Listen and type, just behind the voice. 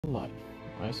life.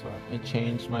 I swear. It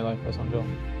changed my life as on Joe.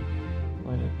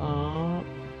 Light it up.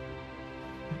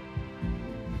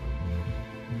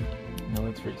 Now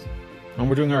let's freeze. And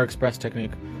we're doing our express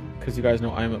technique because you guys know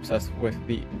I am obsessed with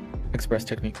the express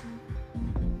technique.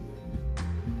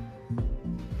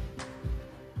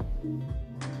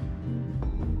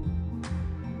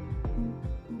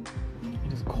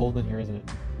 It is cold in here, isn't it?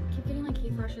 I keep getting like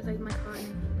heat flashes out of my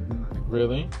cotton.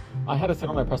 Really? I had to sit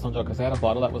on my press-on gel because I had a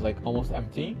bottle that was like almost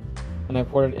empty, and I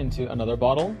poured it into another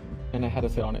bottle, and I had to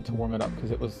sit on it to warm it up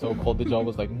because it was so cold. The gel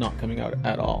was like not coming out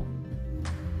at all.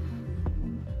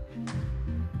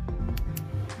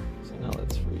 So now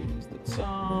let's freeze the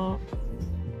top.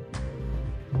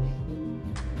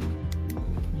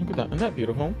 Look at that! Isn't that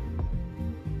beautiful?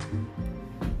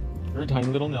 Very tiny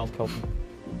little nails, Kelsey.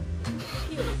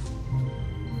 Cute.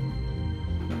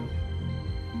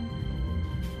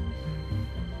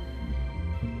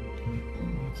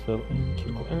 Let's fill in the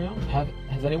cuticle area.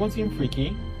 Has anyone seen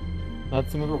Freaky?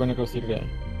 That's the movie we're gonna go see today.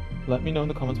 Let me know in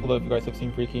the comments below if you guys have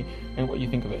seen Freaky and what you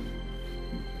think of it.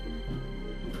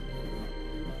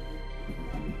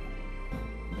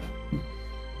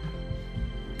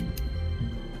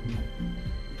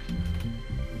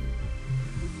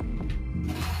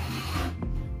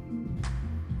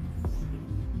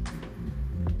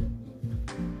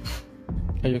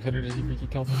 Are you excited to see Freaky,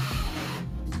 Kelsey?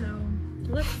 So,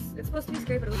 it's supposed to be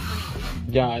scary, but it looks fun.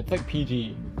 Yeah, it's like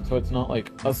PG, so it's not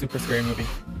like a super scary movie.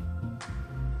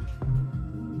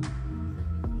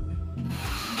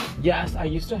 Yes, I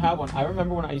used to have one. I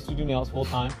remember when I used to do nails full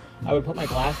time, I would put my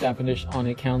glass dampenish on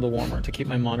a candle warmer to keep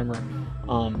my monomer,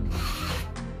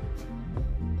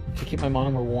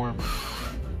 warm.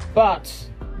 But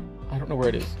I don't know where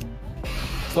it is,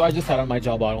 so I just had it on my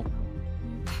gel bottle.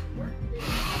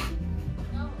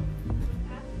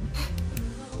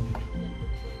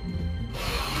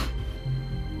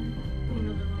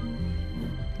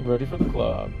 Ready for the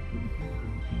club.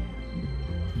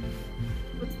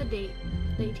 What's the date?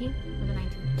 The 18th or the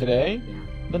 19th? Today? Yeah.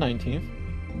 The 19th.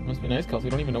 Must be nice, Kelsey.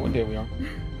 We don't even know what day we are.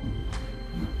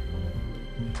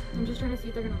 I'm just trying to see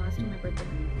if they're gonna last till my birthday.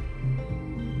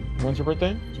 When's your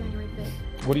birthday? January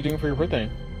 5th. What are you doing for your birthday?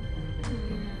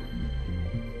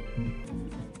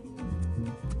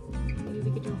 Maybe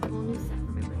we could do a whole new set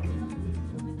for my birthday.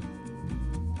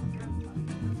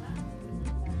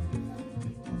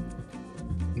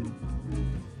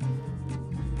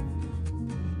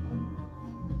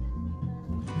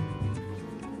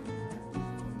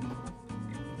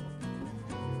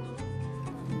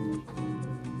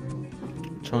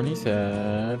 Johnny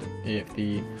said if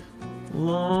the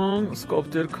long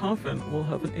sculpted coffin will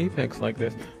have an apex like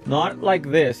this. Not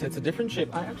like this, it's a different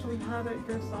shape. I actually have it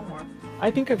here somewhere. I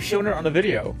think I've shown it on a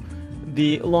video.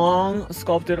 The long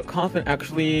sculpted coffin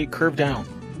actually curved down.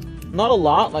 Not a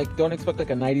lot, like don't expect like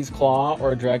a 90s claw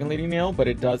or a dragon lady nail, but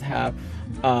it does have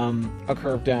a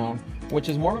curve down, which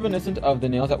is more reminiscent of the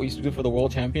nails that we used to do for the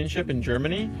World Championship in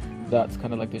Germany. That's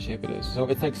kind of like the shape it is. So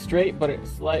it's like straight, but it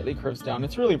slightly curves down.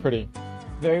 It's really pretty.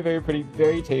 Very, very pretty,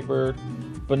 very tapered,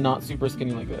 but not super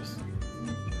skinny like this.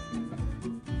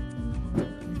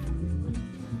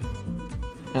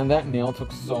 And that nail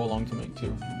took so long to make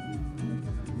too,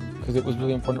 because it was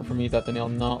really important for me that the nail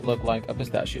not look like a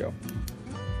pistachio.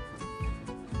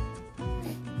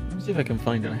 Let me see if I can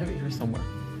find it. I have it here somewhere.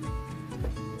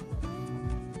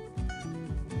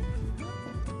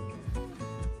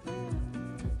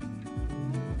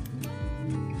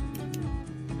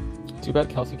 Too bad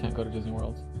Kelsey can't go to Disney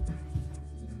World.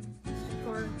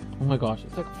 Oh my gosh,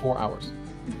 it's like 4 hours.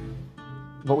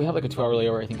 But we have like a 2-hour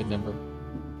layover, I think, in Denver.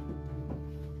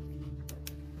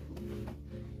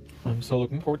 I'm so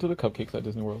looking forward to the cupcakes at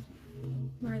Disney World.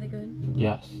 Are they good?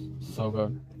 Yes, so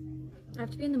good. I have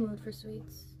to be in the mood for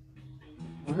sweets.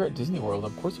 We're at Disney World,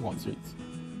 of course you want sweets.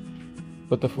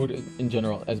 But the food in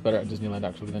general is better at Disneyland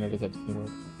actually than it is at Disney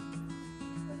World.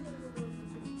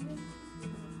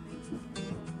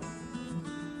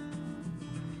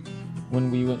 When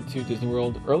we went to Disney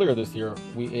World earlier this year,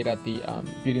 we ate at the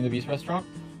Beauty and the Beast restaurant,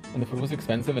 and the food was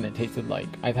expensive, and it tasted like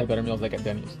I've had better meals like at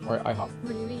Denny's or at IHOP.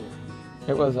 What do you eat?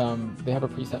 It was they have a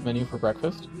preset menu for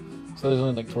breakfast, so there's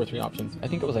only like 2 or 3 options. I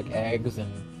think it was like eggs and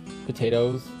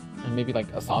potatoes and maybe like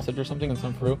a sausage or something and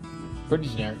some fruit. Pretty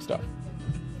generic stuff.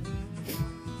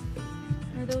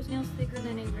 Are those nails thicker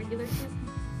than a regular tip?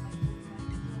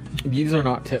 These are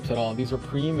not tips at all. These are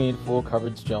pre-made full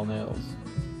coverage gel nails.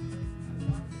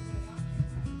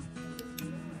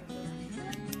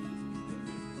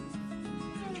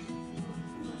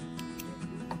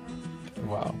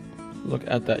 Wow. Look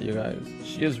at that, you guys.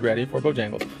 She is ready for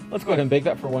Bojangles. Let's go ahead and bake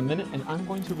that for 1 minute, and I'm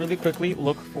going to really quickly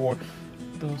look for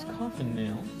those coffin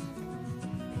nails.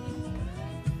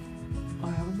 I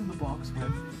have them in the box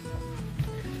with.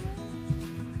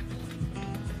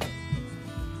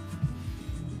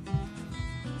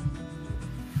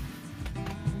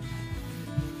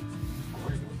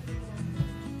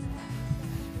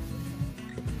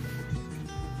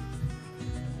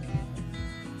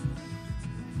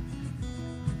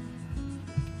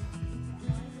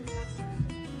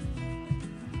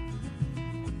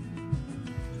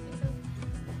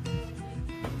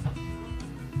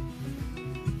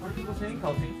 What are people saying,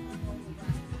 Kelsey?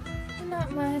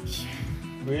 Not much.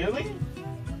 Really?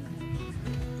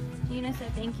 Gina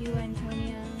said thank you,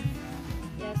 Antonia.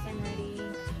 Yes, I'm ready.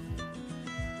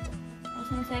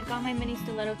 Also said got my mini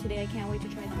stiletto today. I can't wait to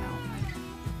try them out.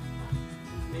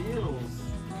 Nails.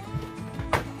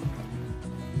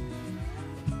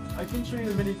 I can show you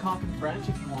the mini coffin branch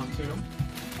if you want to.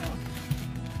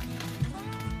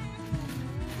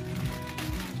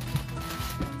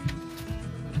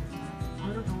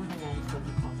 I don't know where the long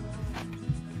sculpted coffin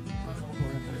is. I don't know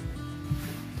where it is.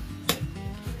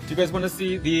 Do you guys want to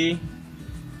see the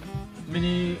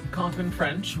mini coffin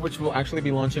French, which will actually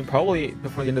be launching probably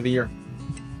before the end of the year?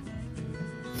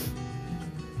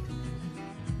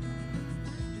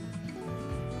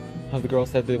 Have the girls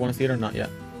said they want to see it or not yet?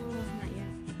 Oh, not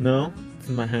yet. No? It's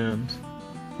in my hand.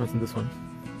 What's in this one?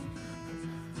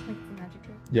 Like the magic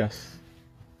trick. Yes.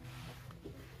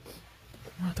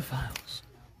 Where are the files?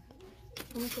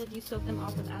 Someone said you soak them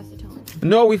off with acetone.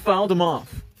 No, we filed them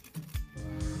off.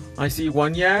 I see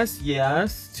 1 yes,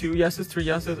 yes, 2 yeses, 3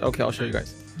 yeses. Okay, I'll show you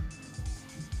guys.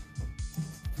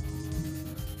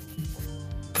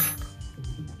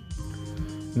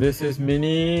 This is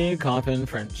mini coffin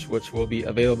French, which will be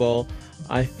available.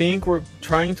 I think we're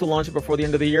trying to launch it before the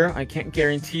end of the year. I can't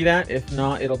guarantee that. If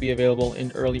not, it'll be available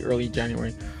in early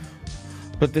January.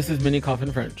 But this is mini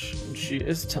coffin French. She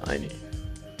is tiny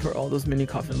for all those mini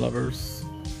coffin lovers.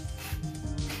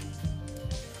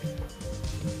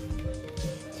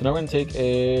 So now we're gonna take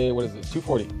a, what is this,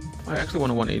 240. I actually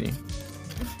want a 180.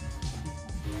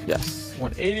 Yes,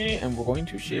 180, and we're going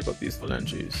to shape up these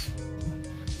phalanges.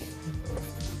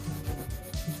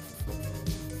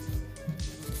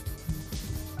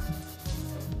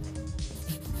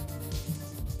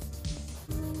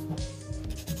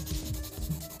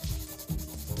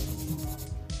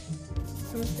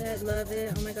 Someone said love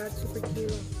it. Oh my god, super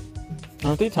cute.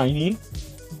 Aren't they tiny?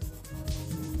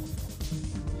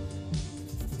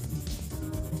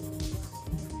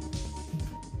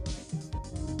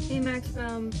 Hey Max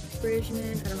from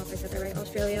Bridgman, I don't know if I said that right,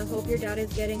 Australia. Hope your dad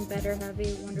is getting better. Have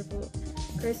a wonderful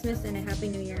Christmas and a happy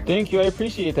new year. Thank you, I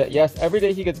appreciate that. Yes, every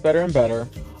day he gets better and better.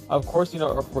 Of course, you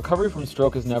know, recovery from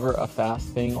stroke is never a fast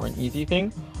thing or an easy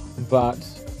thing, but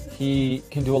he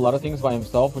can do a lot of things by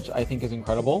himself, which I think is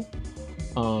incredible.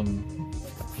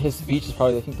 His speech is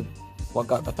probably, I think, what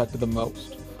got affected the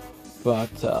most, but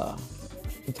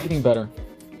it's getting better,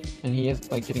 and he is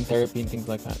like getting therapy and things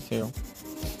like that too.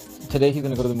 Today he's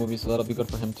gonna go to the movies, so that'll be good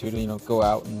for him too, to, you know, go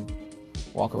out and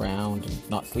walk around and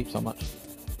not sleep so much.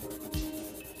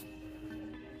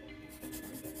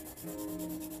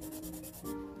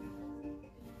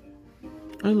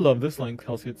 I love this length,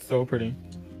 Kelsey. It's so pretty.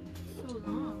 So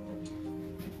long.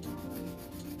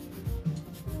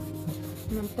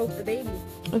 I'm gonna poke the baby.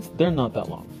 They're not that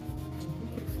long.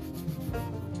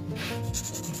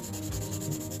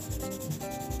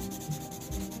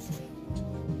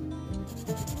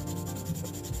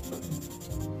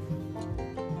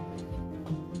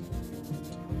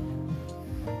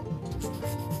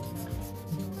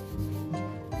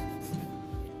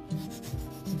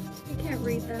 I can't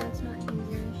read that, it's not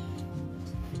English.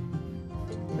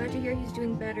 Glad to hear he's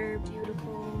doing better.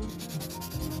 Beautiful.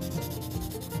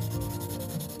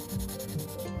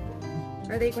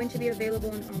 Are they going to be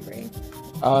available in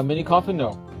Ombre? Mini coffin,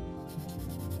 no.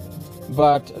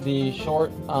 But the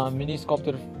short mini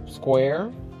sculpted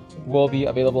square will be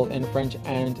available in French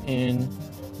and in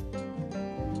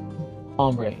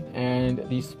Ombre. And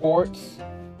the sports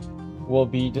will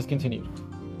be discontinued.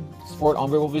 Sport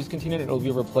Ombre will be discontinued. It will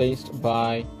be replaced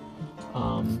by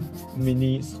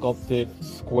mini sculpted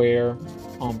square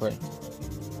Ombre.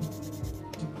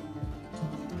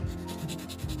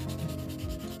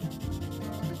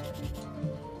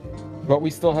 But we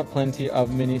still have plenty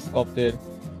of mini sculpted,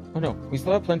 oh no, we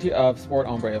still have plenty of sport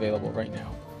Ombre available right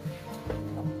now.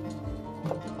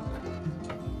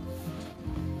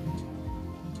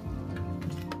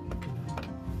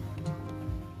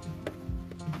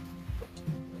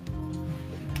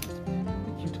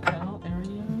 Cute pal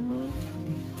area.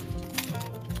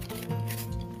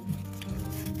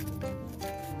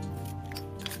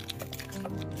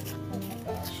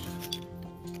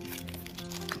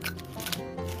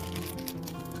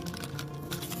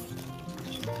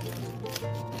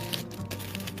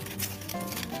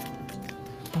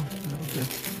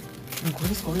 Where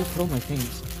does Oreo put all my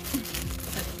things?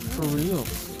 For real.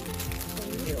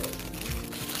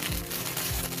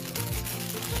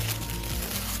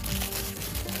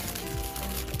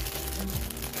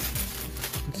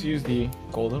 Let's use the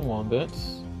golden wombat.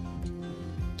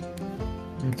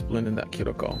 Let's blend in that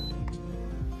cuticle.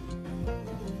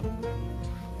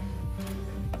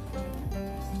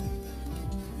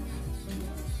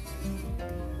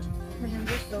 My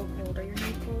hands are so cold. Are your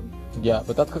hands cold? Yeah,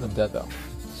 but that's because I'm dead though.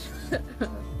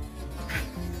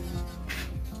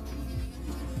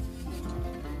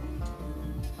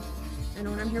 I know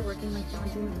when I'm here working, like, I'm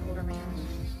doing the cold on my hands.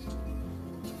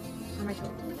 Or my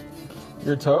toes.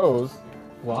 Your toes?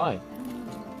 Why?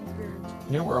 It's weird.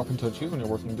 You don't wear open-toed shoes when you're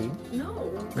working, do you?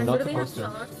 No. You're I not literally have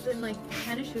supposed to. socks and, like,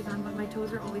 tennis shoes on, but my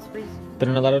toes are always freezing.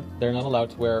 They're not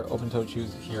allowed to wear open-toed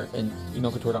shoes here in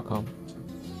enocouture.com.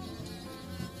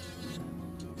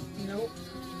 Nope.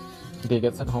 They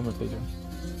get sent home if they do.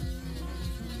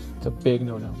 It's a big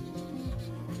no-no.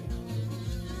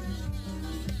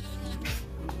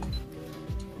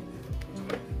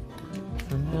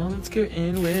 So now let's go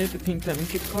in with the pink lemon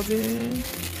cake coffee.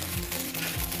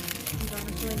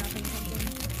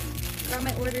 Got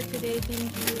my order today,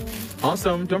 thank you.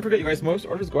 Awesome. Don't forget, you guys, most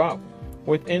orders go out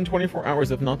within 24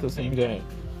 hours, if not the same day.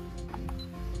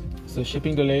 So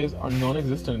shipping delays are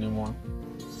non-existent anymore.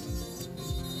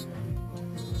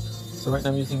 So right now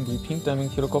I'm using the pink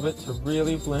diamond cuticle bit to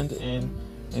really blend in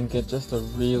and get just a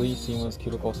really seamless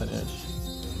cuticle finish.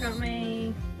 Got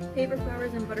my paper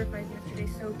flowers and butterflies yesterday,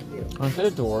 so cute. Aren't they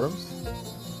adorbs?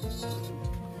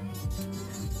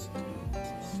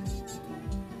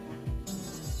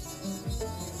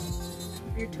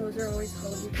 If your toes are always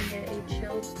cold, you can get a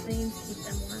chilled flame to keep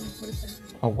them warm. What is that?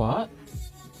 A what?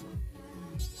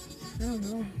 I don't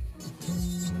know.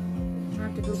 I'll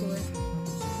have to Google it.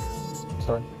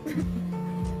 Sorry.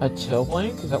 A chill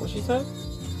blank? Is that what she said?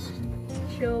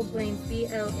 Chill Blaine,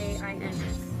 B-L-A-I-N-S.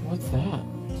 What's that?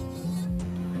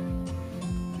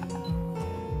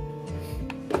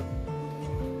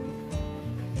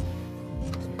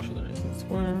 Make sure they're nice and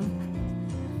square.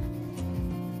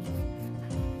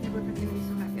 My boyfriend's gonna be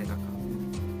so happy I got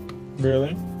coffee.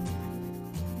 Really?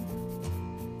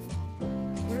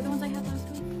 What are the ones I had last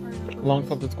week? Or- Long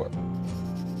flipped square.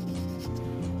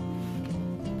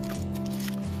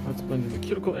 Let's blend in the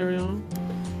cuticle area.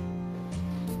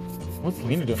 What's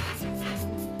Lena doing?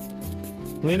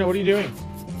 Lena, what are you doing?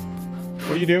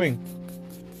 What are you doing?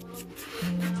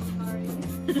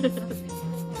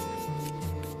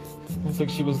 It's like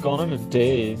she was gone on a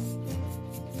daze.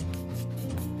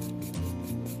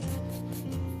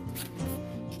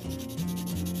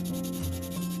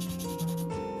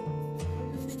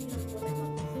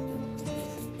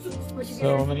 What'd you get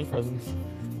So her? many presents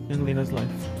in Lena's life.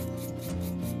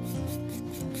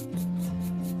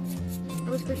 I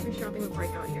was Christmas shopping before I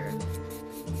got here.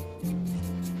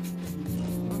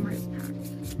 Walmart is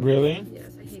packed. Really?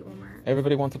 Yes, I hate Walmart.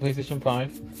 Everybody wants a PlayStation 5? I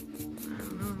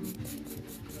don't know.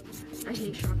 I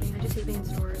hate shopping. I just hate being in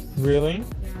stores. Really?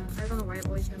 Yeah, I don't know why I've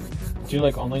always been like that. Do you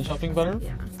like online shopping better?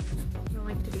 Yeah. I don't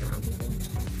like to be around people.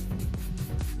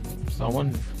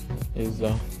 Someone is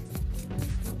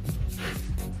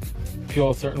feel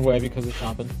a certain way because of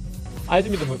shopping. I have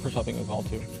to be the mood for shopping as well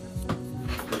too.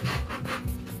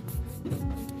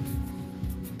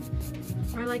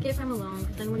 Or I like it if I'm alone,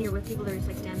 because then when you're with people, they're just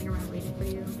like standing around waiting for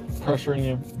you. Pressuring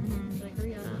you. Mm-hmm. Like,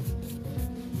 hurry up.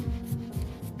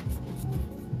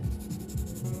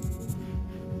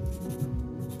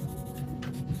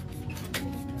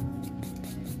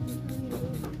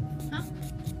 Huh?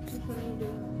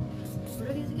 What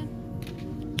are these again?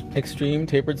 Extreme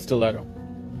tapered stiletto.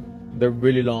 They're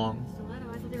really long. Stiletto?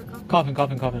 I thought they were coffee. Coffin,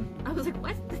 coffin, coffin. I was like,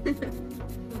 what? Those are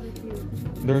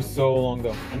cute. They're so long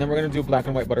though. And then we're gonna do black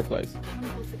and white butterflies. I'm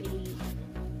supposed to be.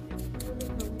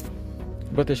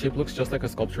 But the shape looks just like a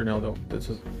sculpture now though. This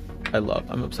is, I'm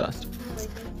obsessed. Like,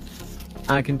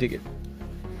 I can dig it.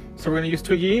 So we're gonna use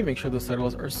Twiggy, make sure the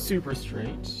sidewalls are super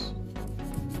straight.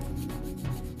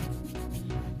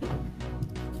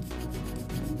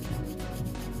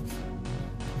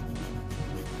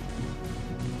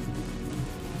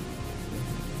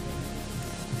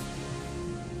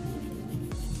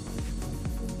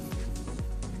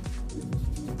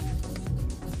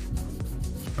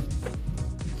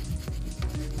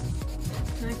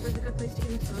 nice. Where's a good place to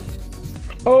get massage?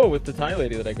 Oh, with the Thai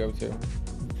lady that I go to.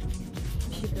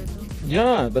 She good though.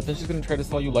 Yeah, but then she's gonna try to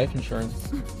sell you life insurance.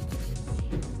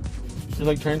 She's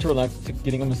like trying to relax to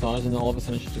getting a massage, and then all of a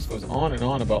sudden she just goes on and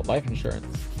on about life insurance.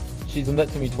 She's done that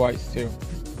to me twice too.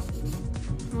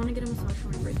 I want to get a massage for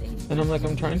my birthday. And I'm like,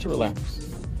 I'm trying to relax.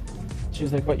 She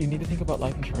was like, but you need to think about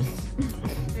life insurance.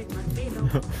 Like, Monday, though.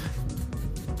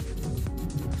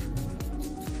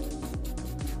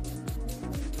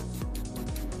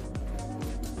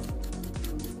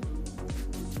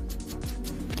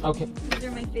 Okay. These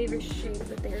are my favorite shape,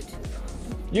 but they're too long.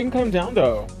 You can cut them down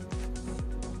though.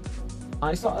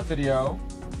 I saw a video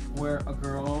where a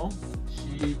girl,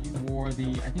 she wore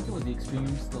the, I think it was the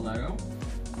Extreme Stiletto,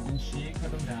 and she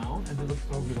cut them down, and they look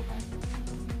so beautiful.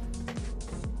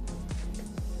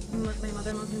 My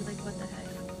mother-in-law's gonna be like, what the heck?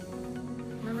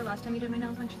 Remember last time you did my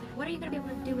nails? And she's like, what are you gonna be able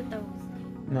to do with those?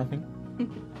 Nothing.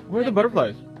 Where are the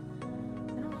butterflies? I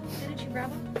don't know. Didn't you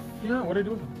grab them? Yeah, what are you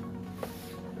doing?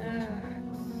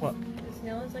 What? This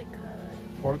nail is like cut.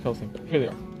 Or Kelsey. Here they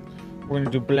are. We're gonna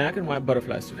do black and white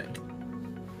butterflies today.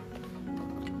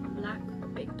 Black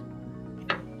baked.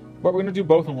 But we're gonna do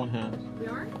both in one hand. We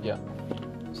are? Yeah.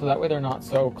 So that way they're not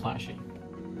so clashy.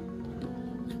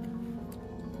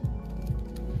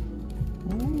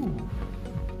 Ooh.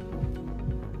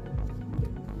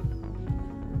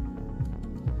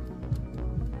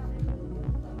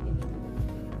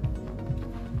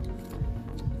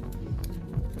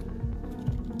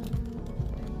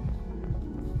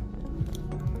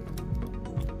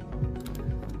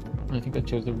 I think I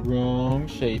chose the wrong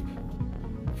shape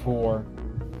for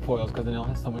foils because the nail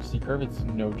has so much C-curve, it's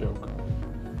no joke.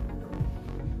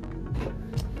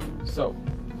 So,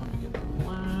 let me get the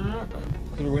black.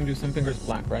 Because we're going to do some fingers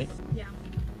black, right? Yeah.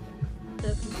 The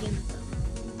pinky and the thumb.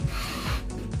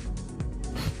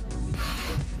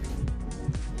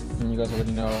 And you guys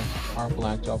already know our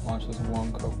black gel polish is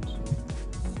one coat. I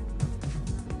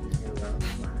love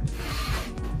black.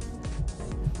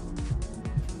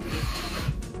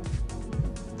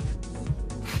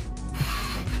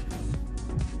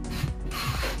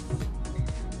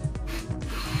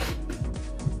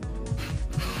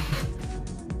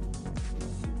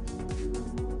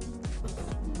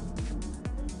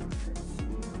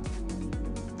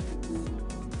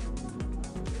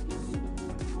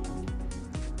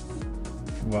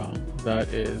 Wow, that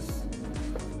is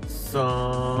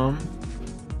some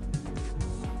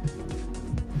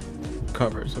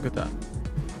covers. Look at that.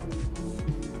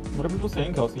 What are people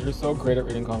saying, Kelsey? You're so great at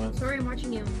reading comments. Sorry, I'm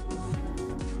watching you.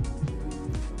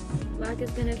 Black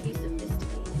is gonna be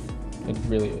sophisticated. It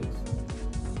really is.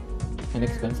 And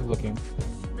expensive looking.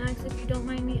 Max, if you don't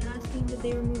mind me asking, did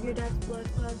they remove your dad's blood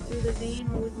clot through the vein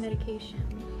or with medication?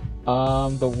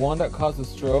 The one that caused the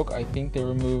stroke, I think they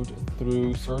removed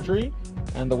through surgery.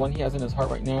 And the one he has in his heart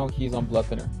right now, he's on blood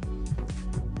thinner.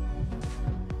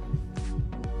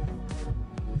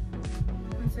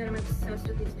 I said I'm obsessed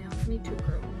with these nails. Me too,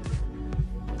 girl.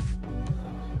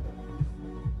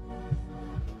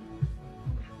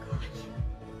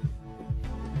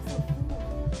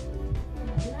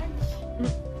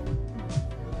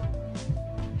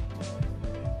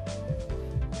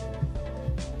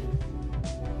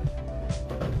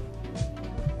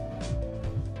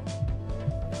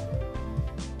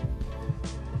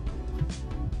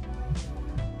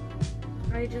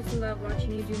 I just love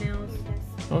watching you do nails.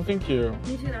 Oh, thank you.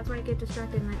 Me too, that's why I get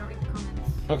distracted and I don't read the comments.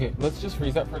 Okay, let's just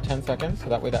freeze that for 10 seconds so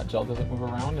that way that gel doesn't move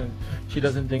around and she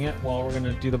doesn't ding it while we're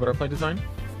gonna do the butterfly design.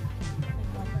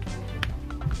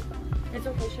 It's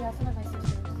okay, she has some of my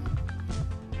sisters.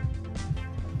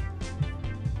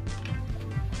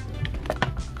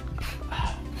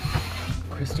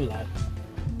 Crystal light.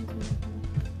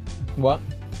 What?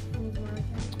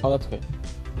 Oh, that's okay.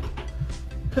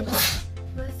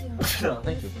 Bless you. No,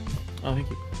 thank you. Oh, thank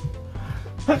you.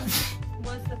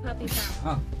 Was the puppy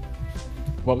found?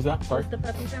 What was that? Sorry? Was the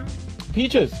puppy found?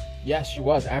 Peaches! Yes, she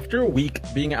was. After a week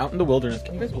being out in the wilderness.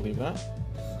 Can you guys believe that?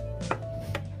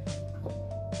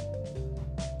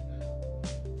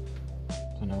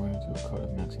 So now we're going to do a coat of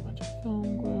Maxi Magic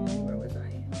Film Glue. Where was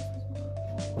I?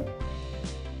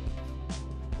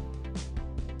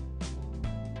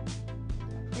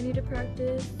 I need to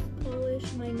practice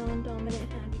polish my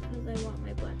non-dominant hand because I want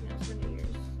my black nails for New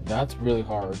Year's. That's really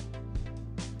hard.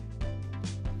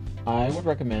 I would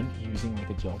recommend using like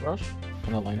a gel brush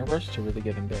and a liner brush to really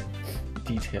get in there.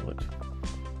 Detail it.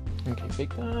 Okay,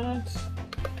 bake that. I'm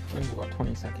gonna do about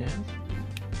 20 seconds.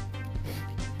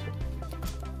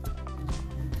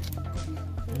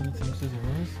 And some scissors. I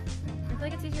feel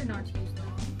like it's easier not to use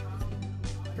them.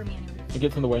 For me anyway. It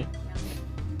gets in the way.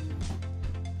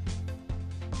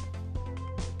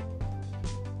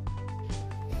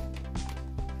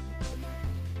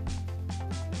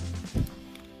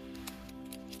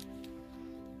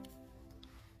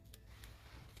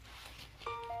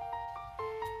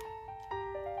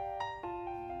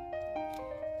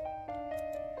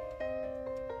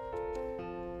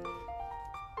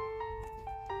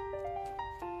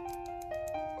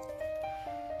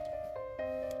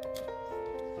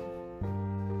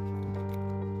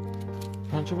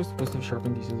 Pancho was supposed to have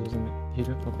sharpened these scissors and he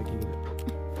didn't look like he did it.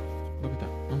 Look at that.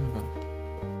 Oh my god.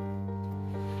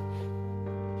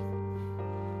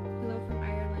 Hello from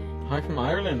Ireland. Hi from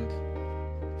Ireland.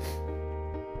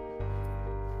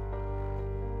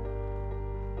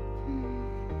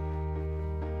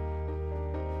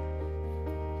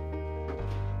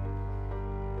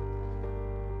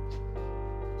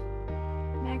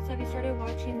 Max, have you started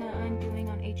watching The Undoing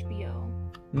on HBO?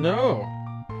 No.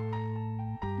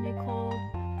 Nicole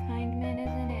Kidman is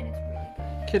in it, and it's really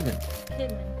Kidman. good.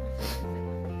 Kidman.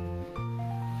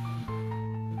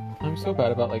 I'm so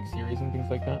bad about like series and things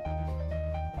like that.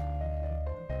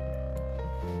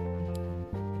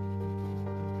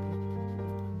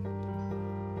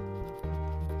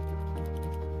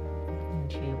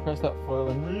 And she press that foil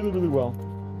in really, really well.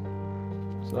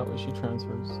 So that way she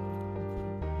transfers.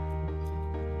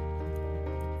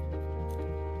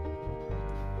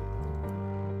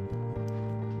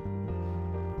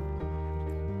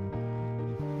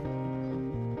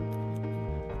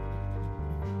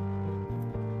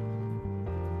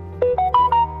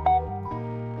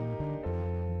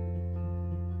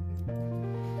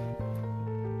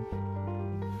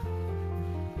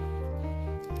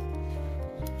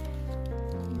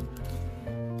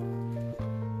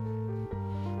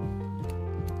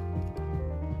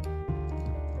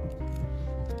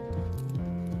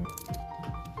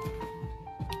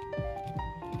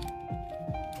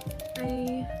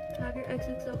 I have your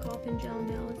XXL coffin gel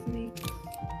nails. Makes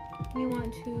me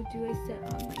want to do a set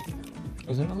on myself.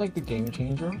 Isn't it like the game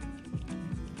changer?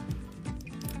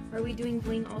 Are we doing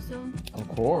bling also? Of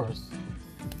course.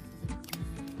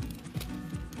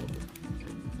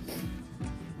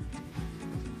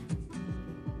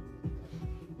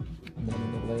 And then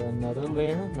I'm gonna layer another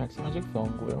layer of Maxi Magic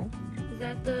foam glue. Is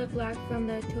that the black from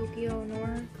the Tokyo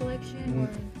Noir collection?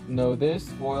 No, this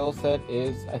foil set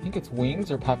is, I think it's Wings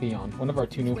or Papillon. One of our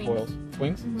two new Wings. foils. It's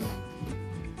Wings? Mhm.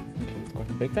 Okay, let's go ahead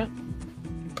and bake that.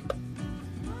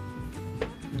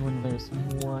 And when there's some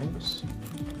white,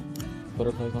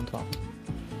 butterflies on top.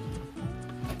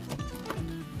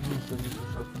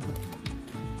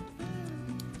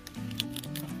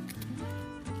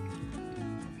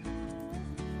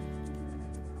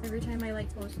 Every time I like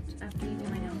post after you do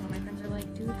my nails, all my friends are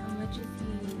like, dude, how much is he?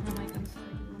 I'm like, I'm sorry,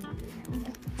 you will not do your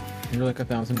nails. You're like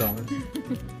 $1,000.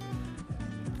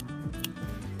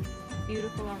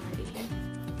 Beautiful already.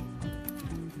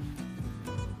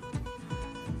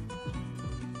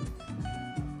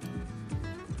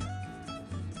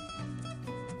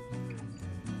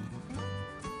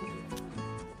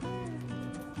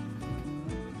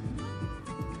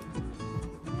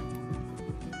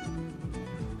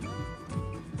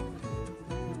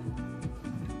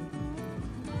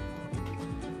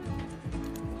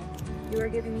 You are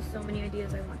giving me so many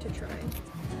ideas I want to try.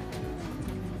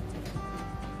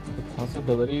 The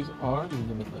possibilities are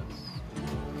limitless.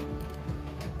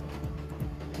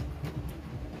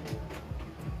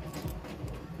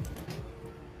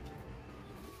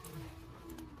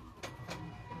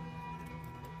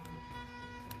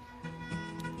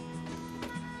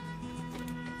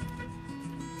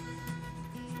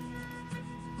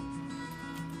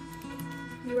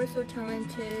 You are so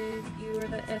talented. You are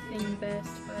the effing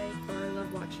best. By far,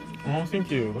 love watching. Oh,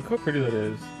 thank you. Look how pretty that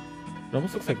is. It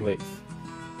almost looks like lace.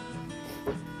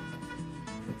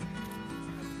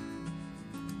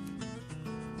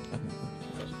 I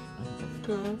think that's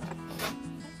good.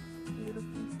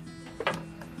 Beautiful.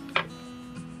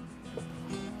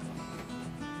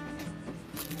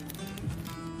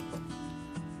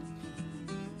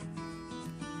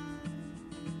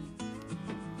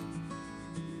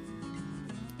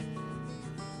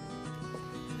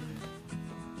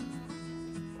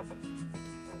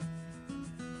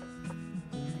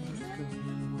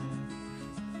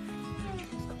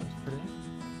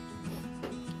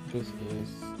 This is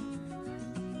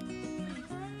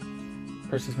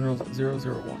Precious Minerals 001.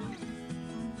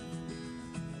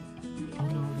 Oh no,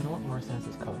 you know what? Morris has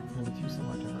this color. No, it's too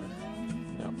similar to hers.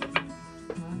 No.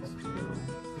 Let's do.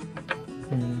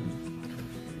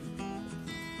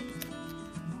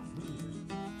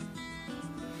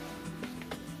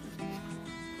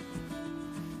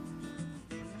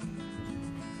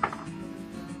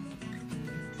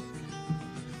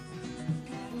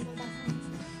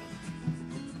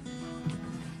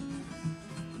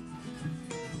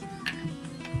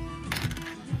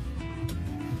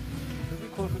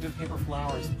 If we did paper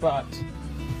flowers, but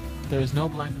there's no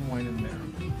black and white in there.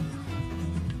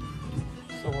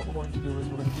 So what we're going to do is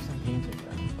we're going to do some painting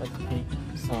then. Let's paint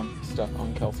some stuff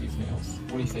on Kelsey's nails.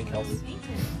 What do you say, Kelsey?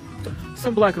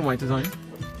 Some black and white design.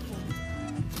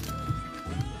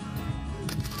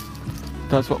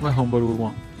 That's what my homebody would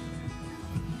want.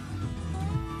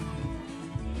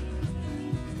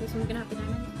 This one's gonna have the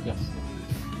diamonds? Yes.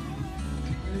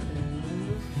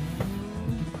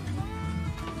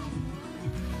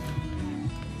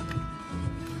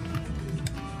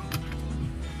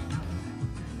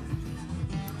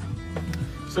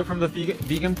 So from the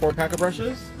vegan 4-pack of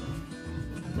brushes,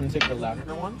 I'm going to take the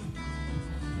lavender one,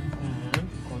 and I'm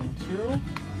going to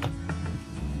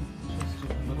just do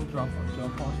a little drop of gel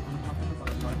polish on top of the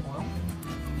butterfly oil.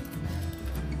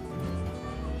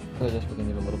 Because I just really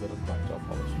need a little bit of black gel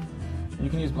polish. You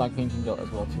can use black painting gel as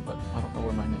well too, but I don't know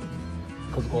where mine is,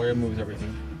 because Gloria moves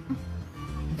everything.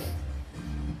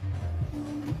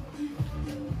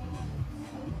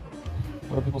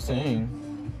 What are people saying?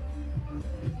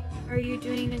 Are you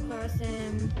doing the class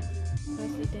in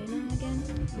Pasadena again?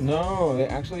 No, they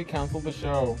actually canceled the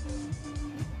show.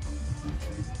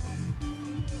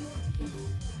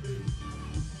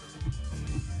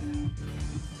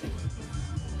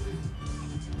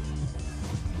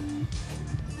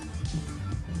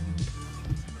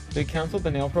 They canceled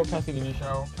the Nail Pro Pasadena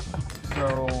show,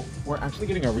 so we're actually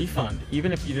getting a refund.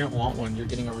 Even if you didn't want one, you're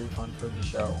getting a refund for the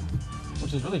show,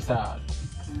 which is really sad,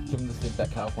 given the state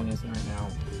that California is in right now.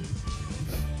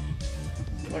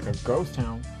 It's like a ghost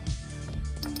town.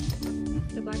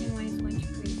 The black and white is going to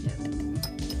create depth.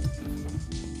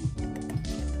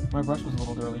 My brush was a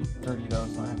little dirty though,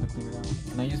 so I have to clean it out.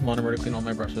 And I use monomer to clean all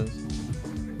my brushes.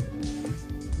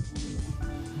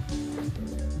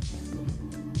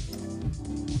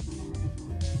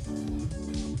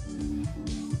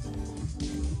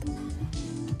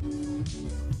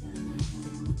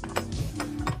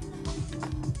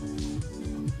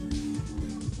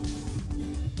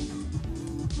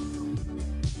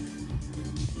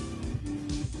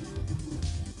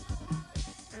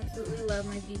 Absolutely love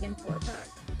my vegan 4-pack.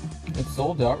 It's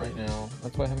sold out right now.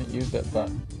 That's why I haven't used it, but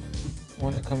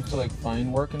when it comes to like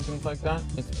fine work and things like that,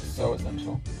 it's so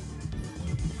essential.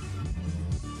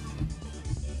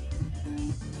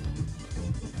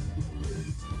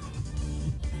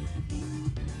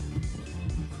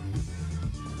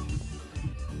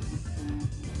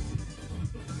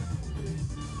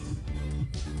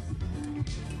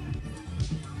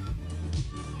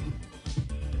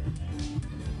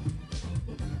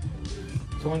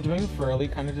 So when doing furly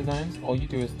kind of designs, all you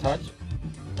do is touch,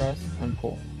 press, and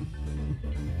pull.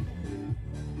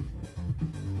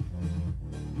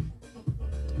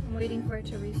 I'm waiting for it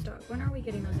to restock. When are we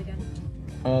getting those again?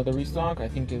 The restock, I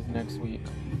think, is next week.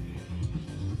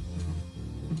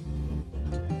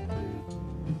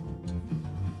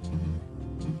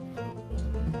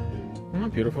 Isn't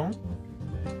that beautiful?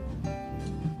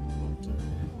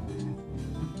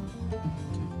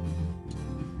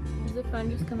 Is it fun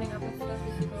just coming up with stuff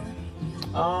as you go?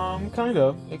 Kind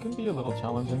of. It can be a little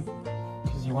challenging,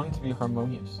 because you want it to be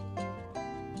harmonious.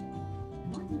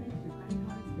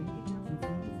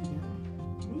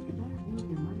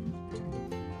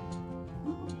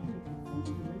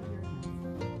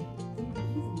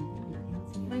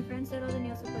 My friend said all the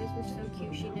nail supplies were so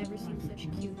cute. She'd never seen such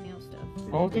cute nail stuff.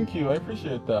 Oh, thank you. I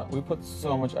appreciate that. We put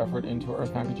so much effort into our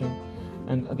packaging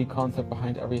and the concept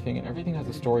behind everything, and everything has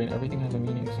a story and everything has a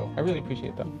meaning, so I really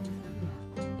appreciate that.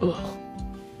 Ugh.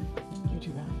 You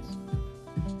two bats.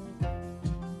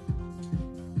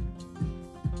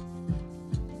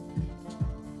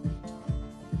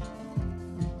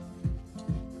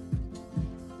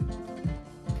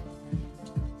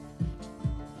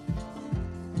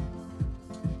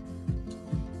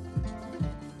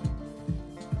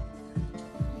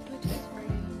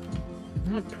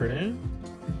 Isn't that pretty?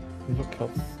 Look how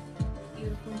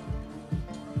Beautiful.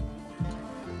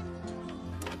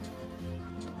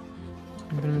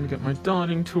 I'm gonna get my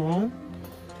dotting tool.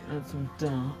 Add some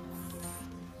dots.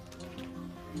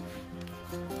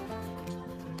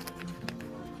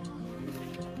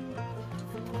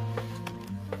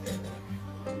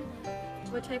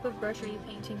 What type of brush are you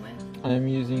painting with? I'm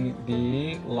using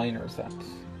the liner set.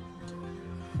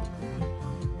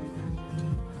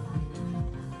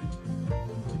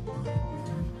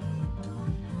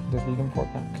 The vegan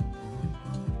 4-pack.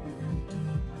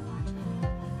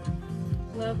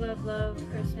 Love, love, love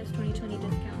Christmas 2020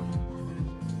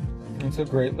 discount. It's a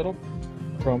great little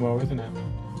promo, isn't it?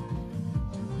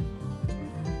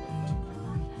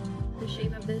 The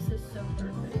shape of this is so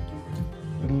perfect.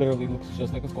 It literally looks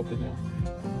just like a sculpted nail.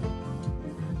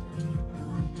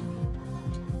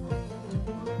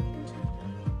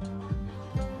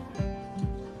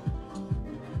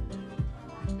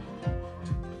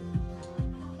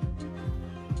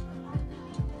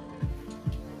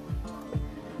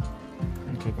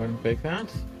 Okay, go ahead and bake that.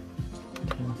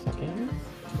 10 seconds.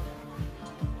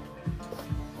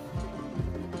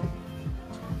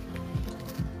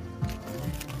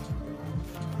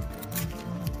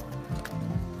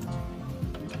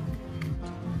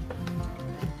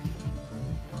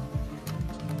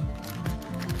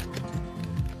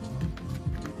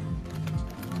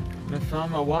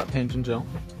 found my white painting gel,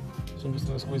 so I'm just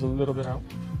gonna squeeze a little bit out.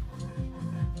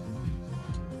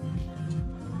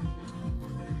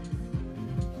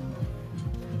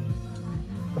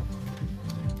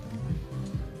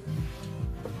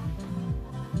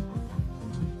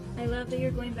 I love that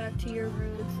you're going back to your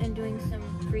roots and doing some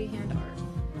freehand art.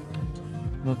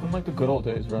 Nothing like the good old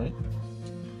days, right?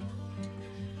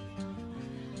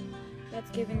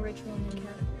 That's giving rich woman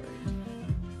category.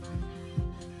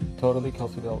 Totally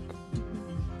Kelsey Delk.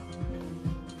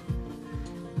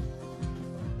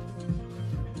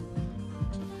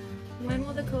 When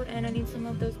will the coat end? I need some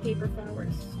of those paper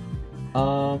flowers.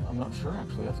 I'm not sure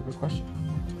actually. That's a good question.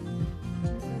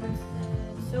 Someone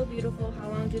said, so beautiful. How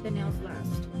long do the nails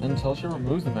last? Until she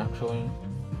removes them, actually.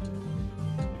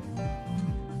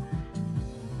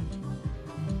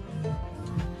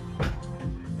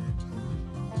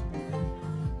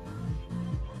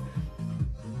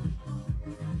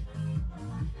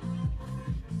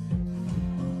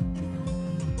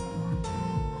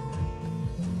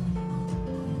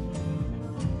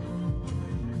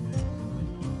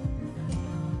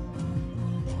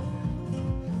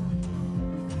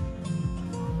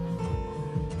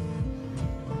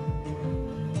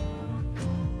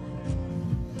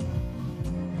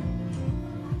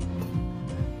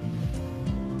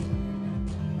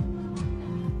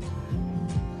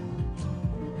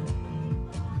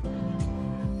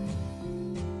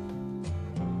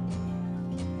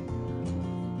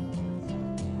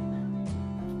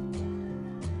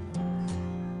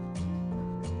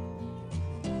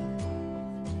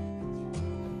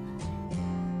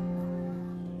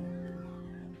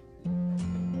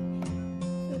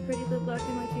 Pretty, the black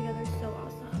and white together is so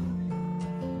awesome.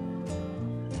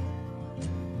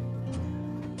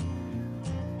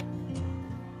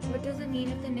 What does it mean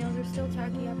if the nails are still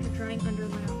tacky after drying under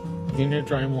lamp? You need to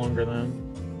dry them longer then.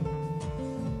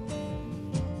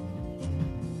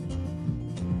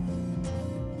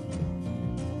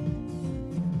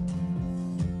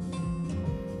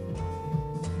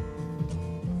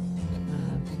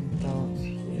 Add some dots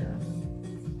here.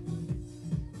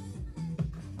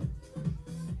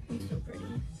 He's so pretty.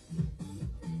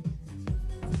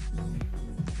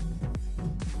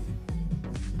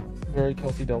 Very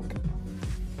Kelsey Delk.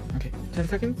 Okay, 10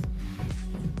 seconds.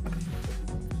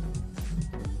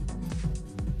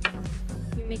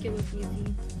 You make it look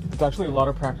easy. It's actually a lot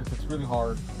of practice. It's really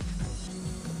hard.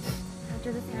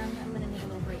 After this hand, I'm gonna need a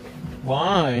little break.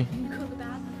 Why? Go to the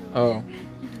bathroom. Oh.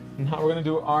 Now we're gonna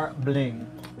do our bling.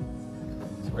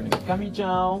 So we're gonna get gummy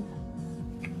gel.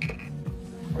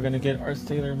 We're gonna get our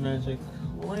Sailor Magic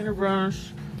liner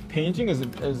brush. Painting is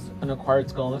an acquired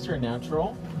skill unless you're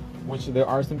natural, which there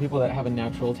are some people that have a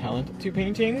natural talent to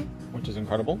painting, which is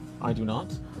incredible. I do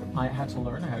not. I had to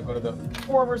learn. I had to go to the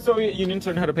former Soviet Union to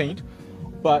learn how to paint.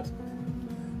 But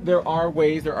there are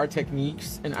ways, there are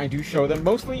techniques, and I do show them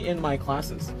mostly in my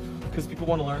classes because people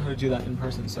want to learn how to do that in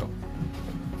person. So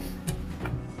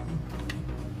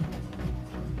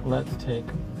let's take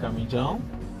gummy gel.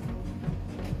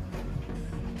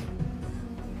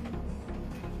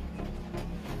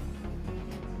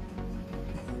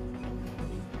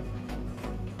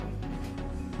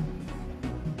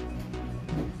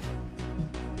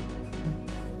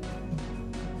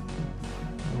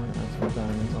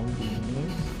 Diamonds on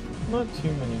these. Not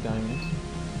too many diamonds,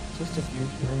 just a few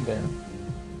here and there.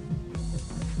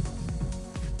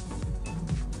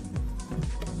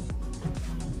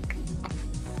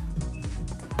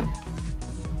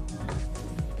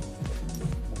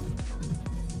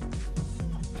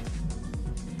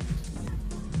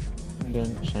 And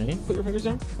then shiny, put your fingers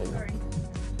down. There you go. Sorry.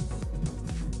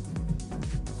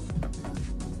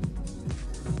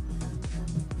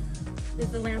 Is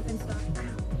the lamp in stock?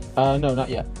 No, not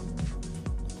yet.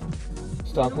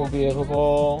 Stock will be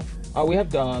available. We have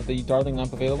the Darling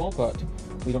lamp available, but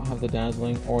we don't have the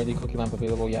Dazzling or the Cookie lamp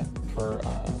available yet for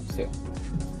sale.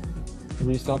 The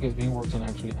restock is being worked on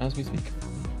actually as we speak.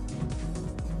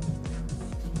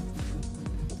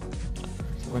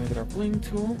 So we're gonna get our bling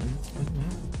tool and like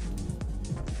that.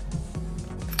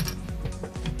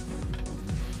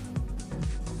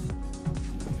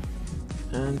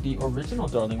 And the original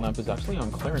Darling lamp is actually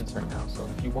on clearance right now, so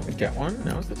if you want to get one,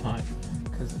 now's the time,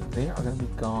 because they are going to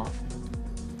be gone.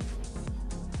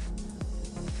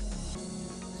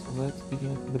 So let's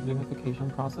begin the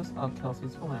blingification process of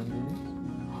Kelsey's phalanges.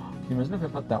 Can you imagine if I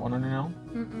put that one on her now?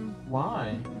 Mm-mm.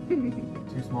 Why?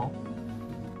 Too small?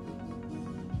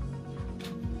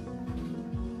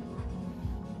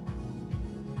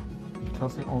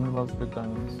 Kelsey only loves big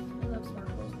diamonds. I love sparkles.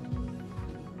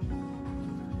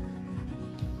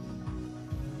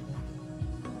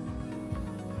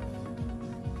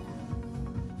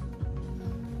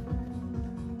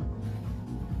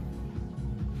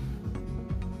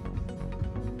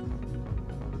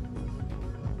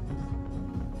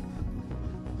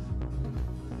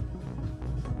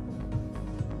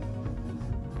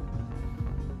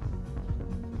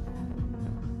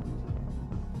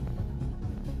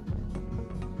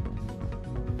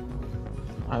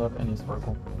 love any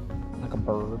sparkle. Like a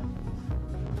bird.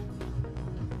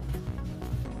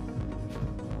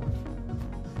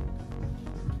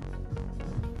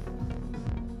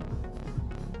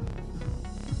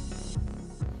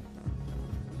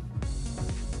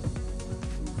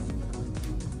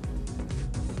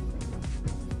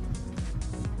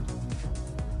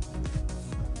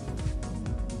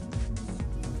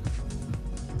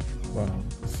 Wow,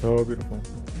 so beautiful.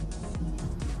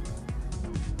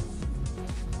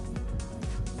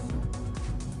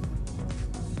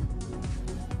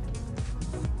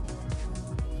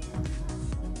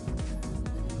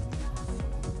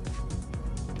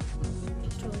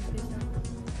 Just totally spaced out.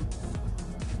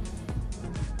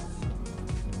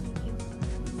 Thank you.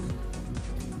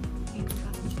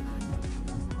 Got some shine.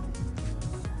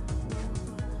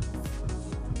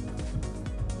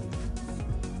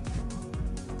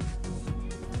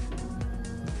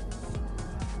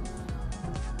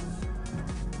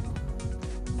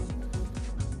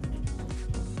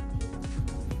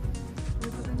 Are we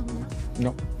putting them on now?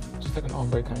 Nope, just like an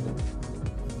ombre kind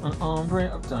of. An ombre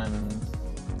of diamonds.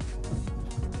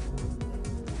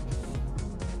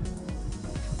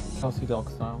 Kelsey Delk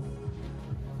style.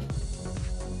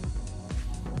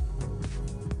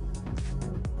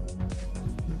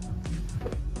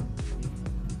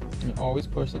 And always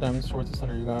push the diamonds towards the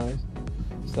center, you guys.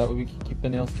 So that way we can keep the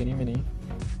nail skinny mini.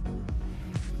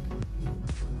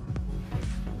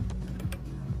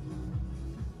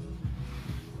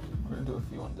 We're gonna do a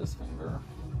few on this finger.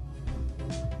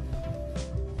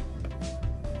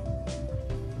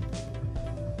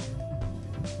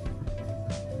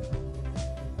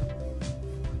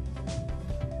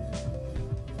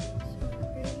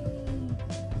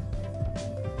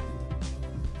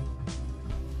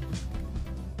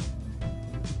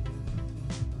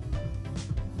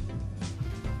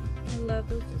 I love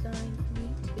those designs. Me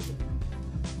too.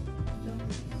 So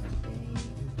nice today.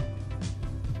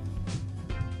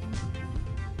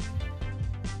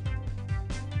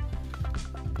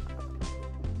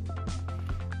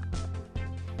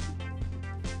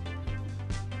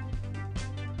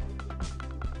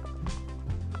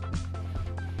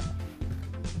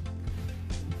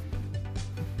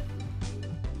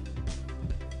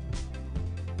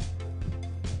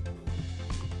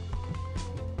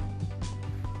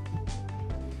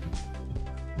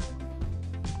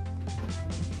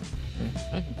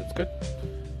 I think that's good.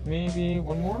 Maybe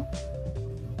one more?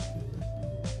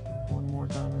 One more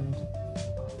diamond.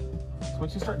 So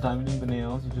once you start diamonding the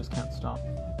nails, you just can't stop.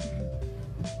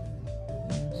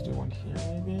 Let's do one here,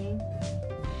 maybe.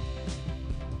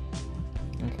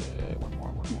 Okay, one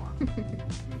more.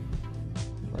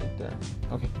 Right there.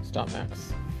 Okay, stop,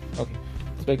 Max. Okay,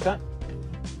 let's bake that.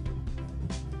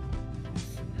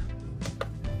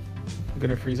 I'm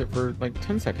gonna freeze it for like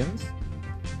 10 seconds.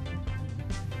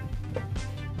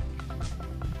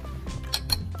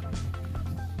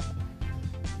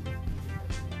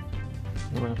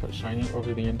 We're going to put shiny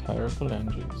over the entire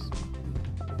phalanges.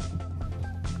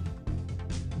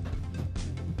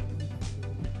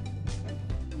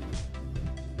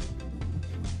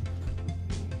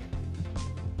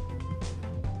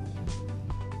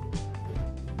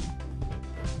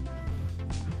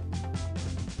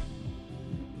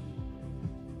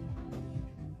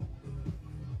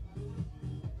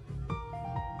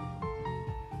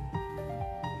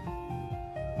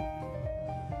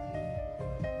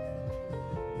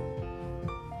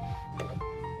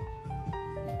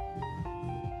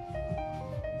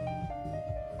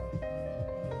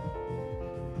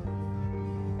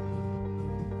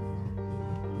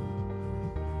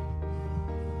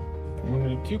 I'm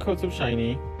going to do 2 coats of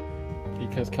shiny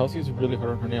because Kelsey's really hard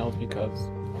on her nails because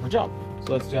of her job.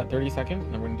 So let's do that 30 seconds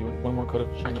and then we're going to do 1 more coat of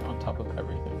shiny on top of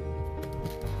everything.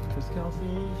 Because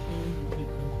Kelsey, she's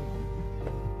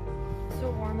So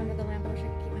warm under the lamp. I wish I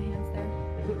could keep my hands there.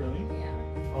 Is it really?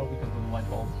 Yeah. Oh, because of the light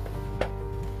bulbs.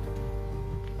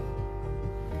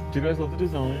 Do you guys love the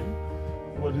design?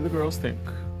 What do the girls think?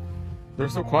 They're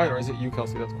so quiet, or is it you,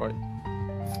 Kelsey, that's quiet?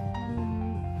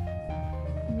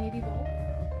 Maybe both.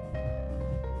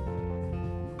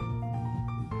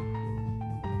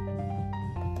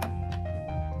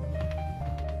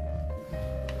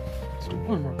 So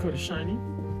 1 more coat of shiny.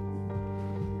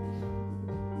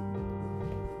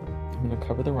 I'm going to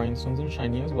cover the rhinestones in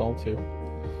shiny as well, too.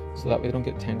 So that way they don't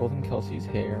get tangled in Kelsey's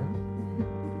hair.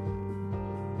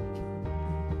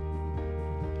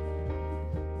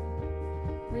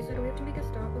 Wait, so do we have to make a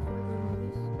stop before we go to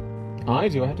movies? I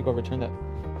do. I have to go return that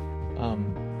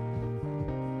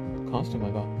costume I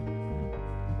got.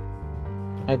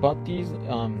 I bought these.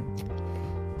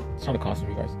 It's not a costume,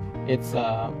 you guys. It's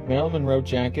a Marilyn Monroe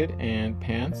jacket and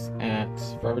pants at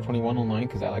Forever 21 online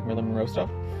because I like Marilyn Monroe stuff.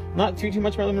 Not too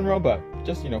much Marilyn Monroe, but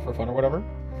just, you know, for fun or whatever.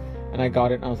 And I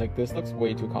got it and I was like, this looks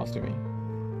way too costumey.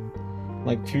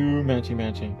 Like too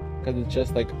matchy. Because it's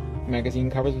just like magazine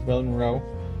covers with Marilyn Monroe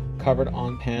covered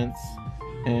on pants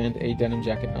and a denim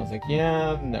jacket. And I was like,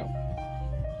 yeah, no.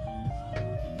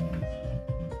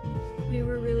 We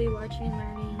were really watching and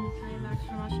learning. I am Max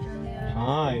from Australia.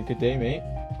 Hi, good day, mate.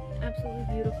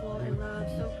 Absolutely beautiful. I love,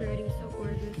 so pretty, so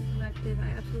gorgeous, collective. I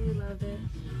absolutely love it.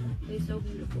 It's so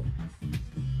beautiful.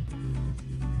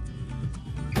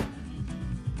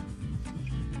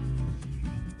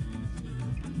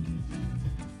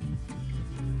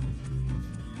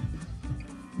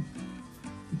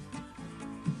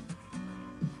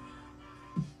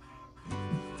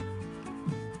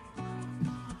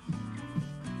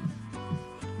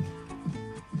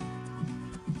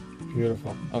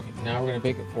 Beautiful. Okay, now we're gonna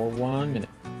bake it for 1 minute.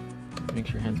 Make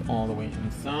sure your hand's all the way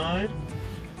inside.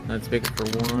 Let's bake it for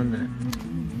 1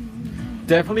 minute.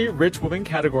 Definitely rich woman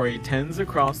category, 10s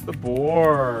across the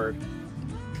board.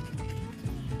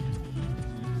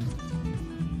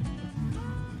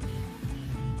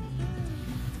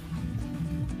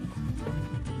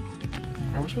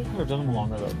 I wish we could have done them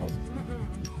longer though.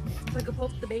 It's like a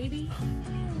Pope the baby.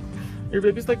 Your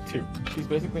baby's like 2. She's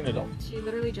basically an adult. She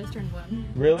literally just turned 1.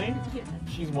 Really? Yeah.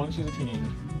 She's 1, she's a teenager.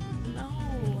 No.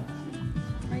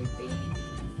 My baby.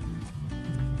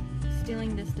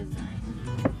 Stealing this design.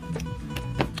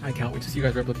 I can't wait to see you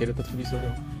guys replicate it. That's gonna be so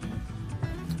dope.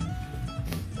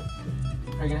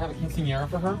 Are you gonna have a quinceañera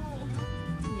for her?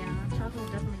 Yeah, chocolate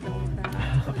definitely go with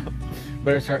that.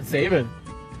 Better start saving.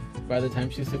 By the time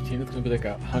she's 15, it's gonna be like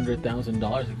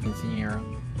 $100,000 a quinceañera.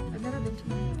 I've never been to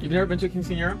one. You've never been to a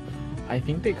quinceañera? I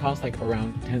think they cost like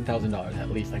around $10,000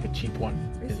 at least, like a cheap one.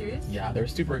 Are you serious? Yeah, they're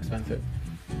super expensive.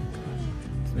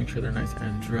 Let's make sure they're nice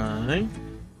and dry.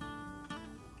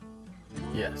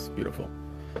 Yes, beautiful.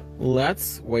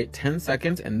 Let's wait 10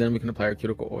 seconds and then we can apply our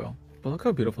cuticle oil. But look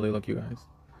how beautiful they look, you guys.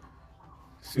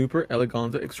 Super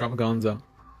eleganza extravaganza.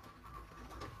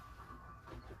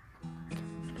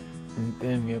 And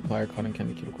then we apply our cotton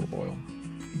candy cuticle oil.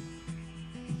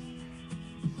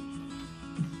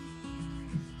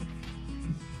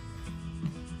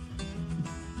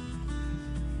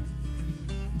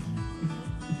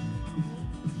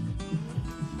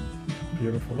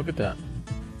 Beautiful, look at that.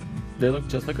 They look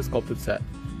just like a sculpted set.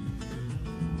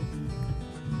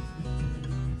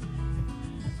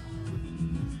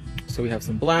 So we have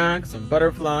some black, some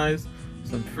butterflies,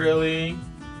 some frilly,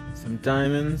 some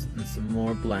diamonds, and some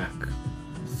more black.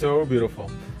 So beautiful.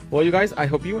 Well, you guys, I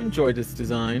hope you enjoyed this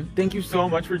design. Thank you so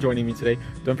much for joining me today.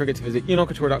 Don't forget to visit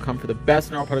couture.com for the best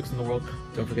nail products in the world.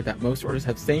 Don't forget that most orders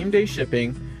have same-day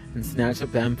shipping, and snatch up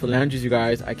them phalanges, you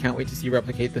guys. I can't wait to see you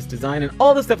replicate this design and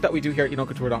all the stuff that we do here at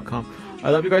couture.com. I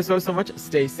love you guys so much.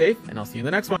 Stay safe, and I'll see you in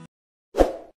the next one.